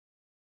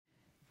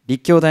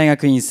立教大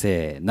学院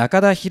生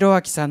中田博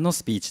明さんの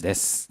スピーチで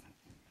す。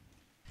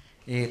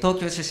東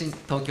京出身、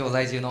東京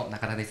在住の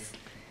中田です。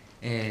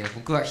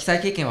僕は被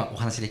災経験はお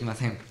話しできま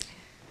せん。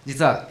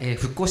実は、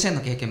復興支援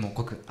の経験も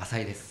ごく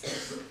浅いで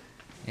す。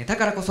だ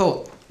からこ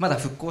そまだ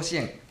復興支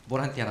援、ボ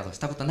ランティアなどし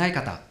たことない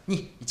方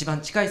に一番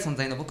近い存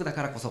在の僕だ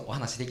からこそお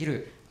話しでき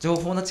る情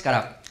報の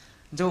力、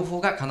情報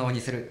が可能に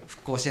する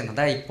復興支援の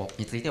第一歩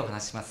についてお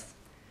話しします。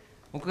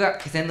僕が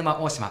気仙沼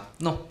大島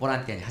のボ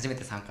ランティアに初め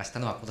て参加した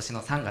のは今年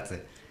の3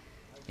月、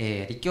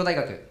立教大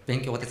学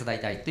勉強お手伝い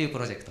隊というプ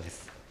ロジェクトで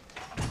す。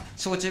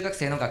小中学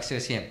生の学習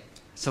支援、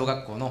小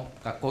学校の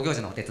学校行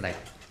事のお手伝い、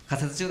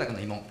仮設住宅の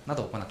慰問な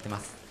どを行っていま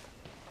す。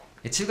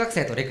中学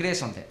生とレクレー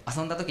ションで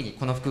遊んだ時に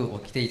この服を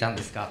着ていたん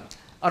ですが、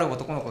ある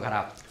男の子か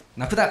ら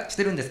名札し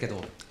てるんですけ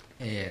ど、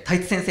太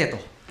一先生と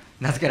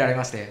名付けられ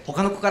まして、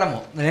他の子から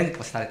も連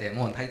呼されて、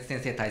もう太一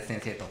先生太一先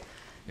生と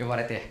呼ば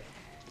れ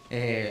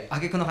て、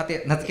挙句の果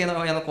て名付けの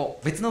親の子、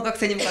別の学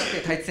生に向かっ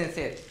て太一先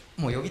生、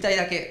もう呼びたい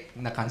だけ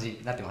な感じ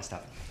になってまし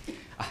た。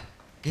あ、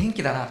元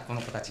気だなこ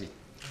の子たち、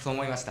そう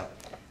思いました。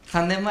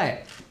3年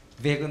前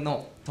米軍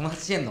の友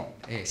達支援の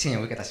支援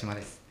を受けた島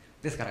です。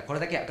ですからこれ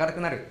だけ明る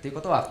くなるという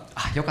ことは、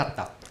よかっ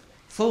た、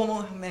そう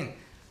思う反面、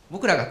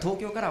僕らが東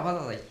京からわざ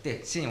わざ行っ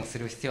て支援をす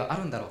る必要はあ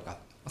るんだろうか、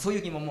そうい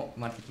う疑問も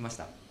生まれてきまし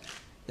た。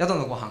宿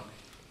のご飯、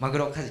マグ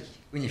ロ、カジキ、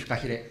ウニ、フカ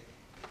ヒレ、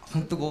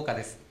本当豪華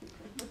です。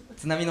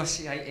津波の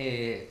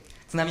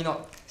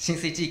浸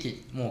水地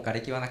域、もう瓦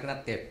礫はなくな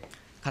って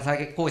かさ上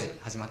げ工事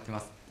始まっていま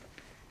す。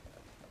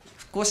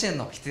復興支援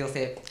の必要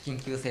性、緊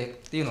急性っ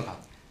ていうのが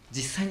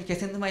実際に気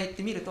仙沼へ行っ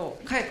てみると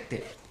かえっ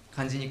て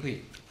感じにく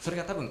い、それ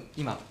が多分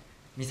今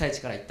被災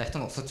地から行った人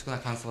の率直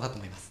な感想だと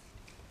思います。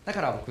だ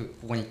から僕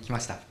ここに来ま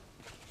した。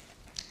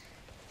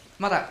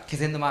まだ気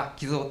仙沼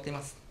傷を負ってい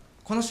ます。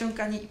この瞬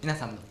間に皆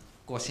さんの復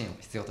興支援を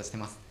必要としてい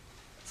ます。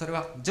それ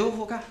は情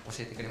報が教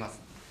えてくれます。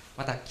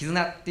また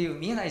絆っていう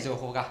見えない情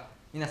報が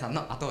皆さん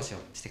の後押しを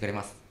してくれ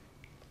ます。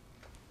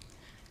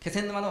気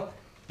仙沼の、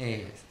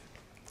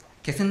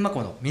気仙沼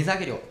港の水揚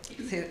げ量、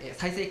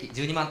最盛期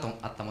12万トン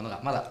あったもの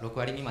がまだ6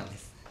割未満で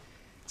す。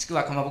地区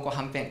はかまぼこ、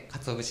はんぺん、か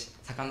つお節、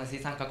魚水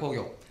産加工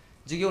業、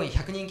従業員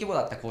100人規模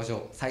だった工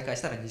場、再開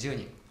したら20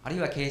人、あるい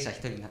は経営者1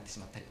人になってし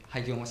まったり、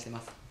廃業もしてい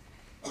ます。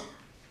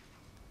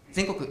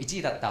全国1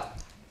位だった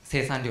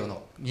生産量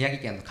の宮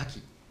城県の牡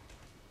蠣、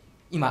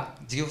今、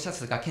事業者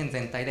数が県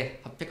全体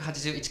で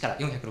881から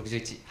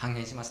461半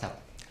減しました。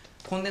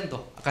今年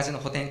度、赤字の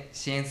補填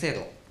支援制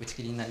度、打ち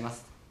切りになりま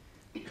す。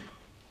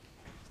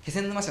気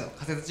仙沼市の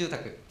仮設住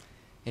宅、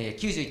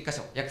91カ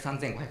所、約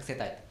3500世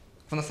帯、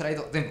このスライ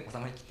ド、全部収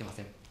まりきってま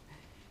せん。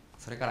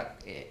それから、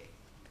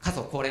過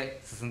疎高齢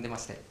進んでま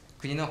して、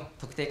国の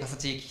特定過疎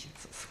地域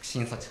促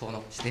進措置法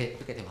の指定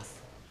受けてま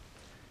す。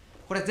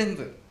これ全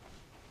部、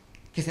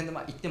気仙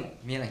沼行っても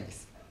見えないんで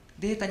す。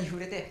データに触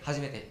れて初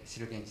めて知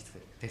る現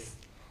実です。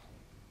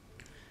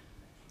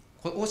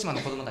大島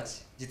の子どもた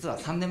ち、実は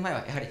3年前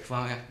はやはり不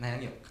安や悩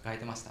みを抱え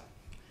てました。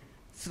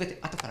すべて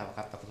後から分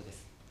かったことで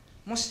す。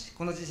もし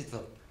この事実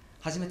を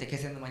初めて気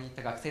仙沼に行っ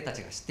た学生た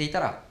ちが知っていた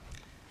ら、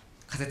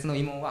仮設の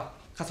慰問は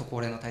過疎高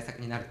齢の対策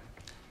になる、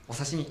お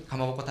刺身、か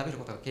まぼこ食べる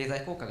ことが経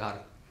済効果がある、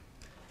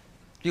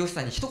漁師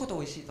さんに一言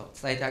おいしいと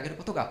伝えてあげる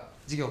ことが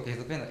事業継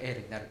続へのエー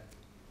ルになる、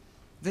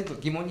全部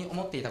疑問に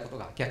思っていたこと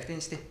が逆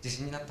転して自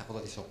信になったこ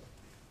とでしょう。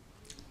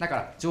だか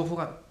ら情報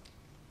が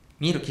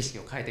見える景色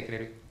を変えてくれ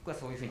る、僕は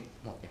そういうふうに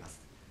思っています。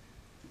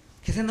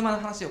気仙沼の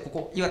話をこ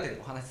こ岩手で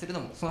お話しするの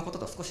もそのこと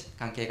と少し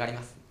関係があり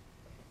ます。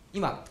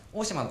今、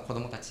大島の子ど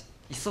もたち、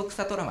一層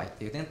草虎舞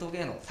という伝統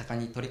芸能を盛ん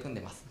に取り組ん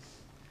でいます。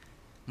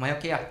魔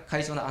除けや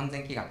会場の安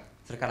全祈願、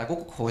それから五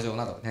穀豊穣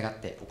などを願っ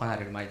て行わ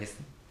れる舞です。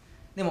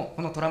でも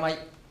この虎舞、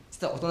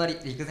実はお隣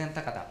陸前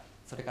高田、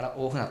それから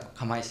大船渡、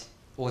釜石、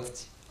大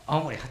槌、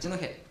青森八戸、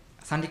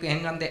三陸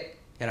沿岸で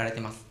やられて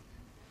います。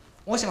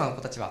大島の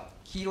子たちは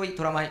黄色い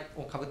虎舞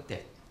をかぶっ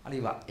て、ある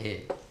いは、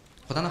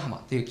小田の浜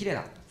というきれい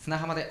な砂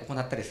浜で行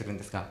ったりするん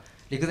ですが、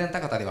陸前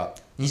高田では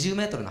20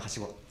メートルのはし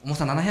ご、重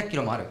さ700キ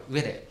ロもある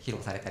上で披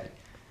露されたり、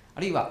あ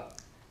るいは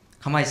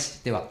釜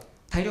石では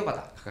大漁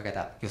旗掲げ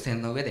た漁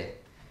船の上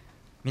で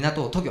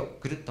港を渡御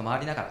ぐるっと回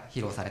りながら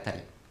披露されたり、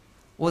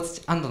大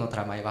槌安堵の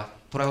虎舞は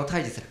虎を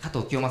退治する加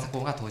藤清正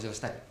公が登場し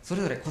たり、そ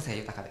れぞれ個性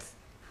豊かです。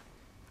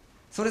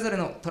それぞれ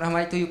の虎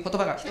舞という言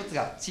葉が一つ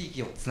が地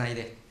域をつない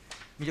で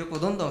魅力を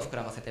どんどん膨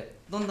らま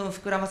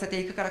せ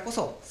ていくからこ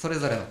そ、それ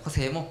ぞれの個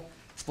性も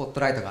スポット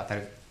ライトが当た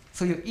る、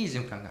そういういい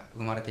循環が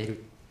生まれてい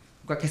る。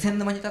僕は気仙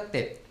沼に立っ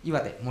て岩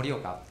手、盛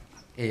岡、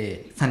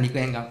三陸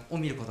沿岸を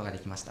見ることがで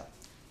きました。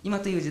今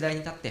という時代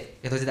に立って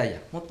江戸時代や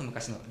もっと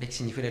昔の歴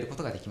史に触れるこ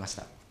とができまし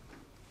た。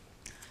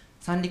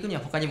三陸に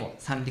は他にも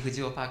三陸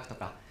ジオパークと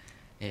か、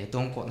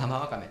どんこ、生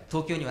わかめ、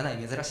東京にはない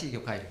珍しい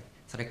魚介類、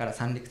それから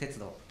三陸鉄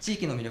道、地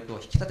域の魅力を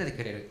引き立てて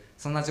くれる、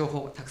そんな情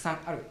報がたくさん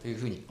あるという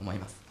ふうに思い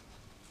ます。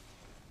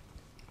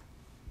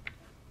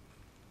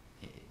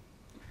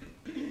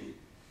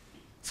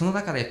その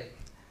中で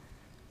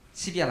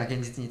シビアな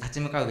現実に立ち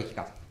向かうべき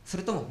か、そ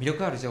れとも魅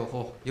力ある情報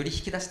をより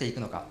引き出していく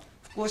のか、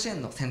復興支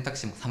援の選択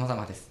肢も様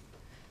々です。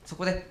そ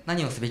こで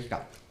何をすべき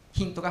か、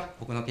ヒントが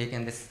僕の経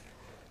験です。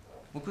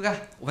僕が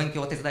お勉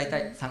強お手伝い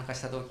隊参加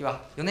した動機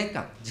は4年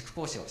間塾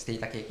講師をしてい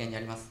た経験にあ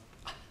ります。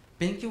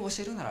勉強を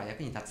教えるなら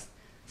役に立つ、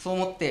そう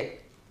思っ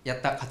てや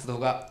った活動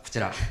がこち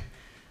ら、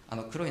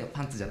黒いの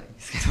パンツじゃないん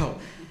ですけど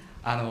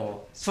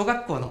小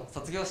学校の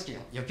卒業式の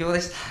余興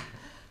でし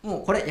た。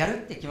もうこれや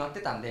るって決まっ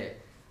てたん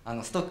で、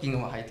ストッキング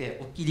も履いて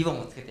大きいリボン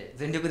もつけて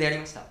全力でやり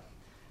ました。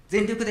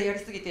全力でやり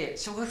すぎて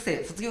小学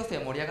生卒業生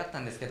は盛り上がった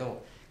んですけ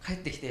ど、帰っ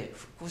てきて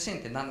復興支援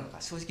って何なのか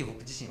正直僕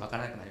自身分か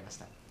らなくなりまし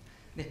た。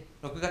で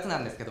6月な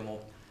んですけど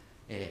も、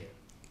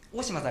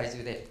大島在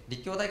住で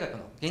立教大学の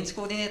現地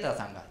コーディネーター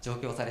さんが上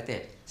京され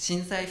て、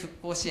震災復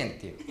興支援っ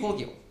ていう講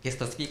義をゲス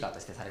トスピーカーと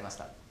してされまし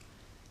た。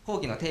講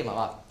義のテーマ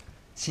は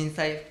震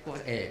災復興、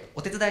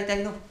お手伝い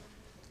隊の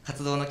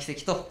活動の軌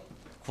跡と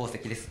功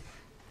績です。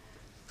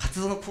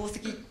活動の功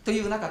績とい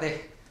う中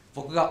で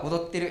僕が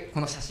踊ってるこ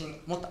の写真、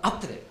もっとア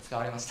ップで使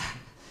われました。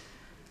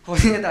コ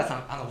ーディネーター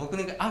さん、僕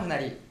に会うな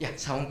り、いや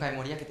謝恩会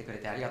盛り上げてくれ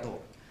てありがとう、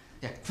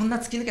いやこんな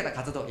突き抜けた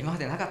活動今ま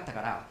でなかった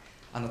から、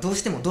どう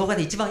しても動画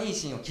で一番いい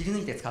シーンを切り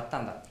抜いて使った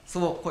んだ、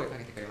そう声か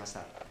けてくれまし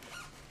た。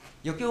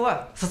余興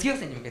は卒業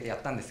生に向けてや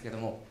ったんですけど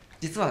も、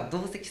実は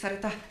同席され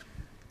た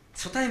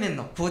初対面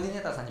のコーディネ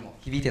ーターさんにも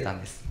響いてたん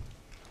です。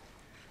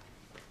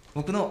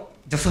僕の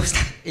女装した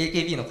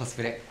AKB のコス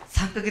プレ、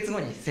3ヶ月後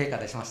に成果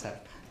出しました。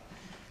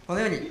この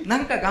ように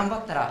何か頑張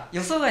ったら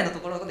予想外のと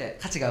ころで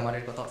価値が生まれ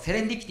ること、セ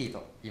レンディピティ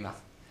と言いま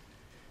す。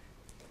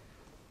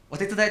お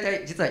手伝い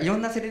隊、実はいろ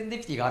んなセレンディ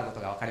ピティがあること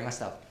が分かりまし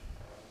た。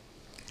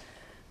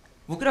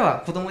僕らは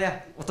子供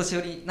やお年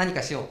寄りに何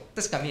かしよう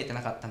としか見えて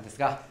なかったんです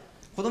が、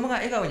子供が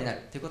笑顔になる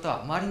ということ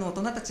は周りの大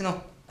人たち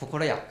の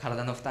心や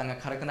体の負担が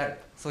軽くなる、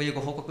そういう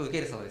ご報告を受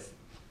けるそうです。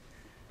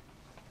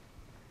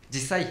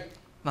実際、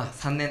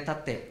3年経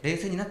って冷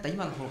静になった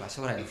今の方が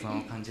将来の不安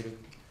を感じる、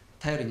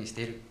頼りにし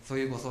ている、そう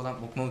いうご相談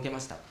僕も受けま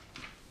した。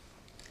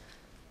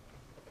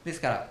です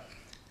から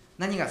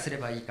何がすれ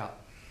ばいいか、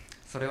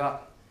それ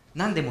は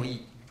何でもい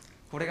い、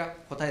これが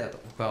答えだと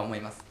僕は思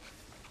います。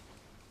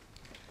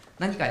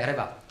何かやれ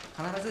ば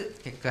必ず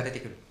結果が出て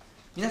くる。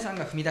皆さん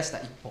が踏み出した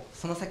一歩、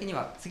その先に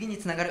は次に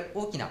つながる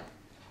大きな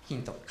ヒ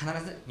ント必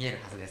ず見える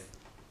はずです。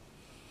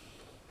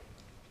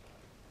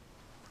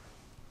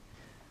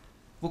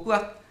僕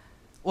は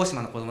大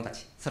島の子どもた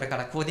ち、それか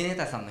らコーディネー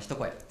ターさんの一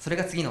声、それ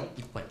が次の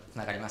一歩につ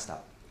ながりました。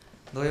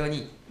同様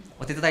に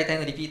お手伝い隊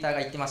のリピーターが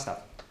言ってました。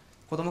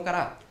子どもか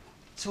ら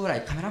将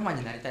来カメラマン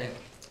になりたいの、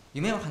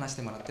夢を話し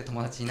てもらって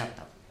友達になっ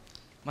た、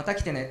また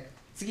来てね、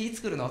次い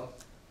つ来るの、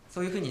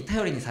そういうふうに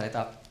頼りにされ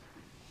た。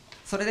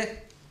それ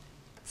で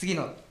次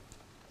の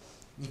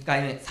2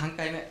回目3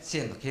回目支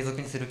援の継続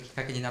にするきっ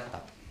かけになった。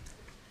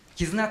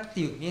絆って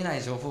いう見えな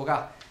い情報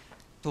が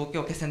東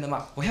京気仙沼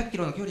500キ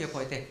ロの距離を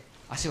越えて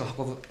足を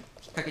運ぶ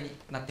きっかけに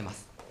なっていま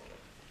す。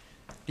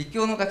立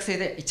教の学生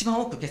で一番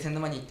多く気仙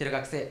沼に行ってる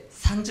学生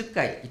30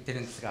回行って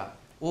るんですが、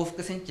往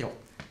復1000キロ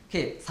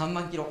計3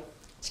万キロ、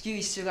地球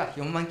一周が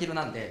4万キロ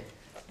なんで、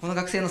この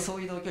学生の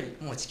総移動距離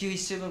もう地球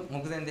一周分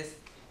目前です。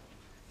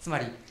つま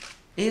り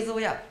映像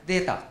や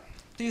データ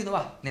というの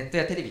はネット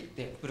やテレビ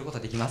で送ること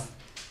ができます。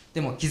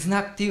でも絆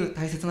っていう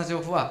大切な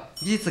情報は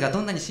技術がど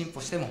んなに進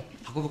歩しても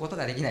運ぶこと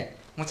ができない、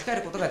持ち帰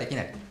ることができ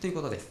ないという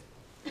ことです。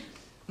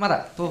ま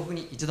だ東北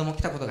に一度も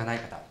来たことがない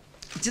方、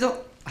一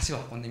度足を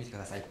運んでみてく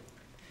ださい。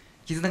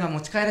絆が持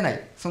ち帰れな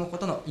い、そのこ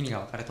との意味が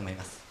わかると思い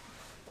ます。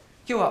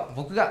今日は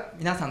僕が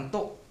皆さん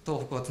と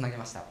東北をつなげ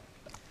ました。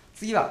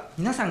次は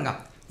皆さん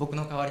が僕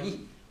の代わり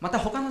にまた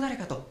他の誰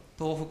かと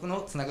東北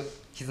のつなぐ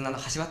絆の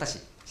橋渡し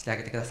してあ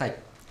げてください。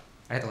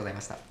ありがとうございま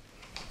した。